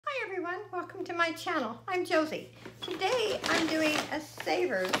everyone, welcome to my channel. I'm Josie. Today I'm doing a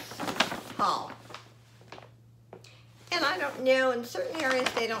Savers haul. And I don't know, in certain areas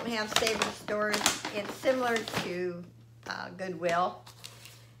they don't have Savers stores. It's similar to Goodwill.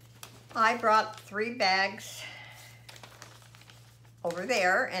 I brought 3 bags over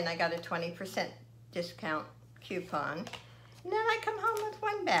there and I got a 20% discount coupon. And then I come home with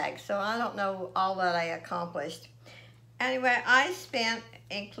 1 bag, so I don't know all that I accomplished. Anyway, I spent,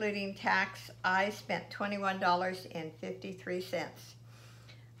 including tax, I spent $21.53.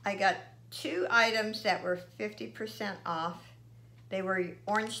 I got 2 items that were 50% off. They were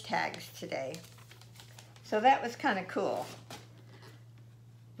orange tags today. So that was kind of cool.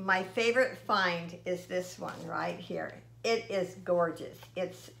 My favorite find is this one right here. It is gorgeous.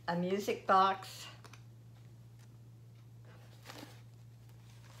 It's a music box.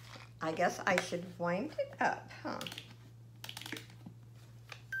 I guess I should wind it up, huh?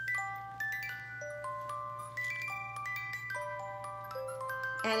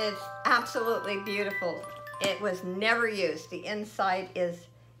 And it's absolutely beautiful. It was never used. The inside is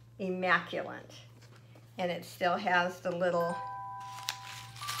immaculate. And it still has the little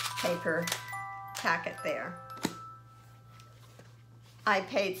paper packet there. I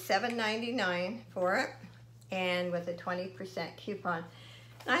paid $7.99 for it, and with a 20% coupon.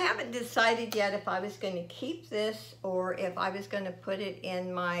 I haven't decided yet if I was going to keep this or if I was going to put it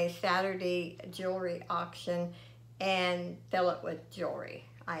in my Saturday jewelry auction and fill it with jewelry.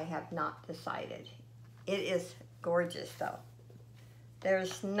 I have not decided. It is gorgeous though.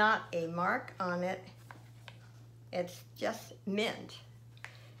 There's not a mark on it. It's just mint.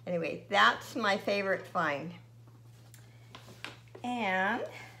 Anyway, that's my favorite find. And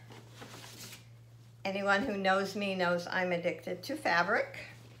anyone who knows me knows I'm addicted to fabric.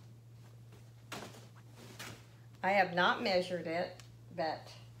 I have not measured it, but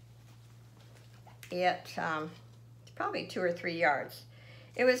it's probably 2 or 3 yards.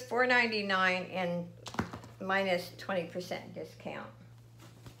 It was $4.99 and minus 20% discount.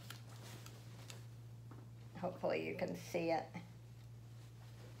 Hopefully you can see it.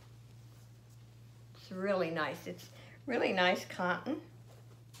 It's really nice. It's really nice cotton.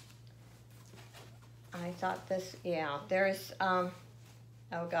 I thought this, yeah, there's, oh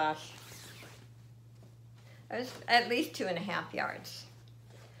gosh, there's at least 2.5 yards.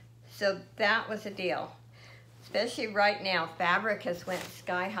 So that was a deal. Especially right now, fabric has went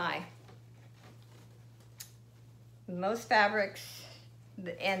sky high. Most fabrics,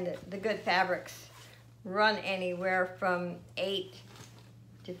 and the good fabrics, run anywhere from $8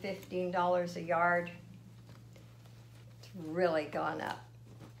 to $15 a yard. It's really gone up.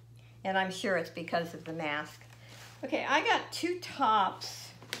 And I'm sure it's because of the mask. Okay, I got 2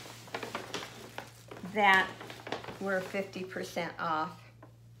 tops that were 50% off.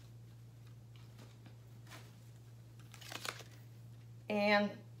 And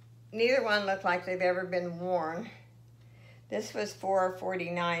neither one looked like they've ever been worn. This was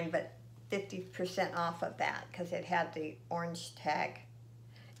 $4.49, but 50% off of that because it had the orange tag.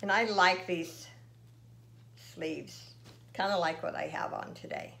 And I like these sleeves, kind of like what I have on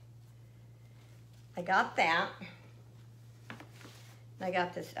today. I got that. I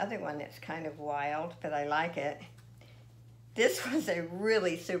got this other one that's kind of wild, but I like it. This was a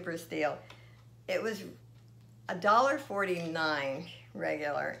really super steal. It was $1.49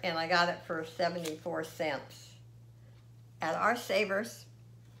 regular, and I got it for 74 cents. At our Savers,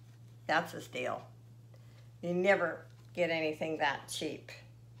 that's a steal. You never get anything that cheap.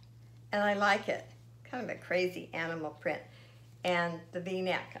 And I like it. Kind of a crazy animal print. And the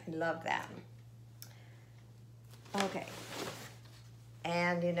V-neck, I love that. Okay.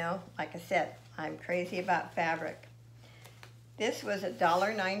 And you know, like I said, I'm crazy about fabric. This was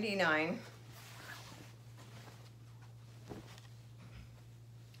 $1.99.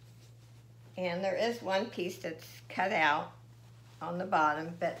 And there is one piece that's cut out on the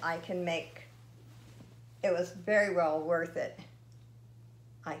bottom, but I can make, it was very well worth it.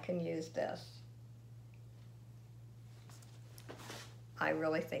 I can use this. I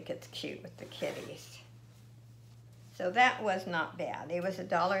really think it's cute with the kitties. So that was not bad. It was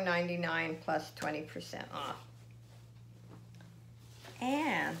 $1.99 plus 20% off.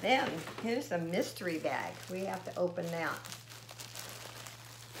 And then here's a mystery bag. We have to open that.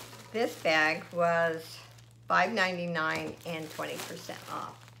 This bag was $5.99 and 20%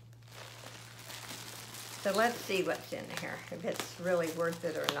 off. So let's see what's in here, if it's really worth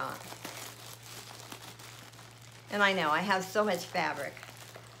it or not. And I know, I have so much fabric.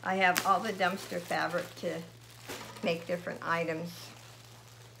 I have all the dumpster fabric to make different items.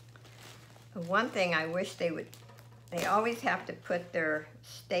 One thing I wish they would they always have to put their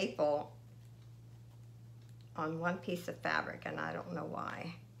staple on one piece of fabric, and I don't know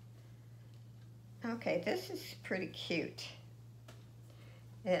why. Okay, this is pretty cute.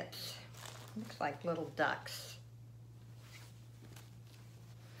 It looks like little ducks.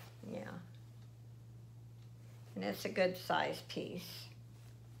 Yeah. And it's a good size piece.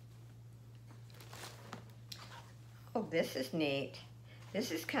 Oh, this is neat.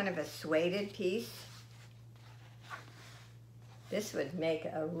 This is kind of a suede piece. This would make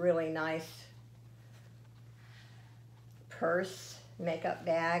a really nice purse, makeup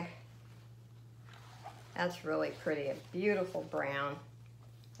bag. That's really pretty, a beautiful brown.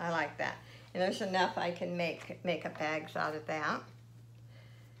 I like that. And there's enough I can make makeup bags out of that.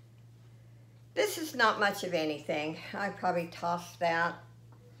 This is not much of anything. I probably toss that.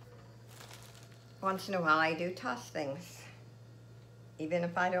 Once in a while I do toss things, even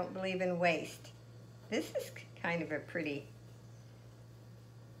if I don't believe in waste. This is kind of a pretty,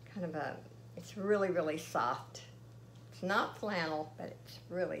 it's really, really soft. It's not flannel, but it's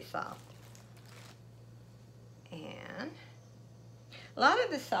really soft. And a lot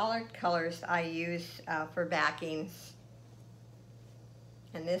of the solid colors I use for backings.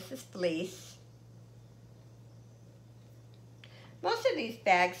 And this is fleece. Most of these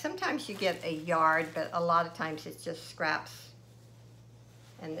bags, sometimes you get a yard, but a lot of times it's just scraps.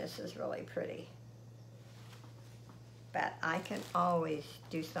 And this is really pretty. But I can always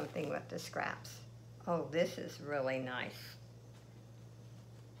do something with the scraps. Oh, this is really nice.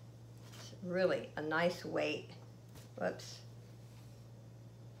 It's really a nice weight. Whoops.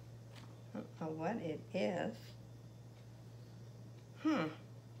 I don't know what it is.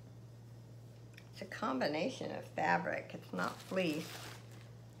 It's a combination of fabric. It's not fleece.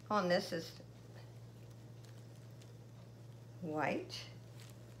 Oh, and this is white.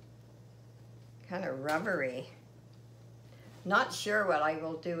 Kind of rubbery. Not sure what I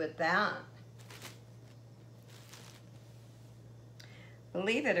will do with that.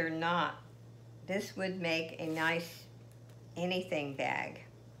 Believe it or not, this would make a nice anything bag.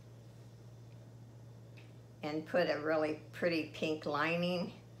 And put a really pretty pink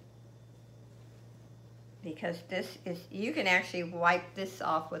lining. Because this is, you can actually wipe this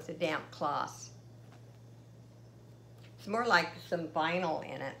off with a damp cloth. It's more like some vinyl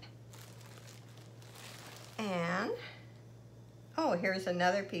in it. And, oh, here's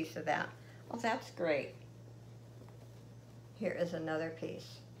another piece of that. Oh, that's great. Here is another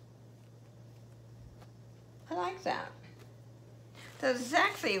piece. I like that. So there's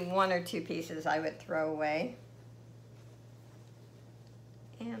actually one or two pieces I would throw away.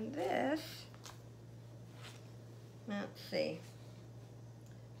 And this, let's see.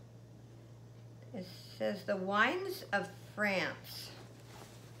 It says the wines of France.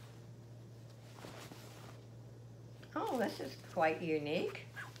 Oh, this is quite unique.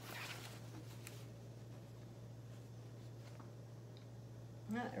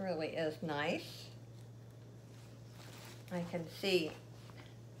 That really is nice. I can see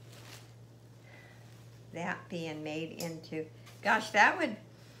that being made into, gosh, that would,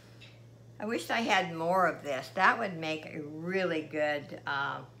 I wish I had more of this. That would make a really good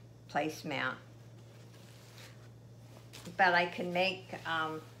placemat. But I can make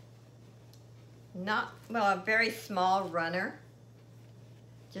a very small runner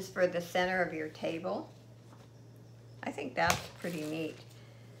just for the center of your table. I think that's pretty neat.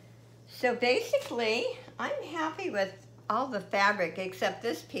 So basically, I'm happy with all the fabric except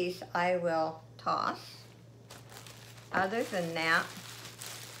this piece I will toss. Other than that,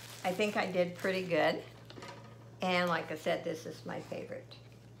 I think I did pretty good. And like I said, this is my favorite.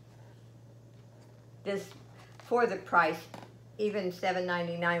 This, for the price, even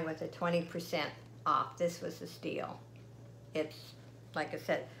 $7.99 with a 20% off, this was a steal. It's, like I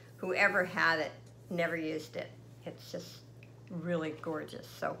said, whoever had it never used it. It's just really gorgeous.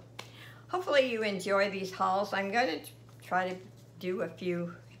 So hopefully you enjoy these hauls. I'm going to try to do a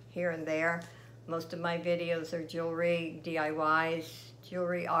few here and there. Most of my videos are jewelry, DIYs,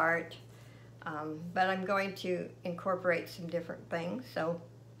 jewelry art, but I'm going to incorporate some different things, so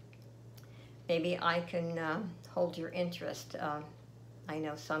maybe I can hold your interest. I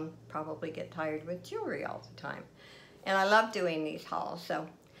know some probably get tired with jewelry all the time, and I love doing these hauls, so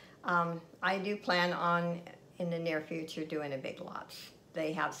I do plan on, in the near future, doing a Big Lots.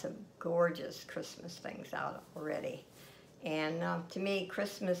 They have some gorgeous Christmas things out already. And to me,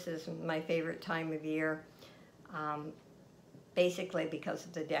 Christmas is my favorite time of year, basically because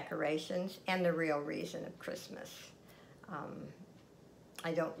of the decorations and the real reason of Christmas.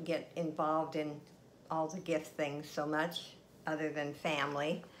 I don't get involved in all the gift things so much, other than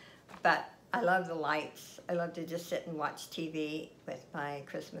family, but I love the lights. I love to just sit and watch TV with my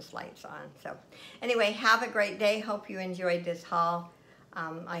Christmas lights on. So anyway, have a great day. Hope you enjoyed this haul.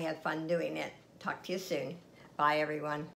 I had fun doing it. Talk to you soon. Bye, everyone.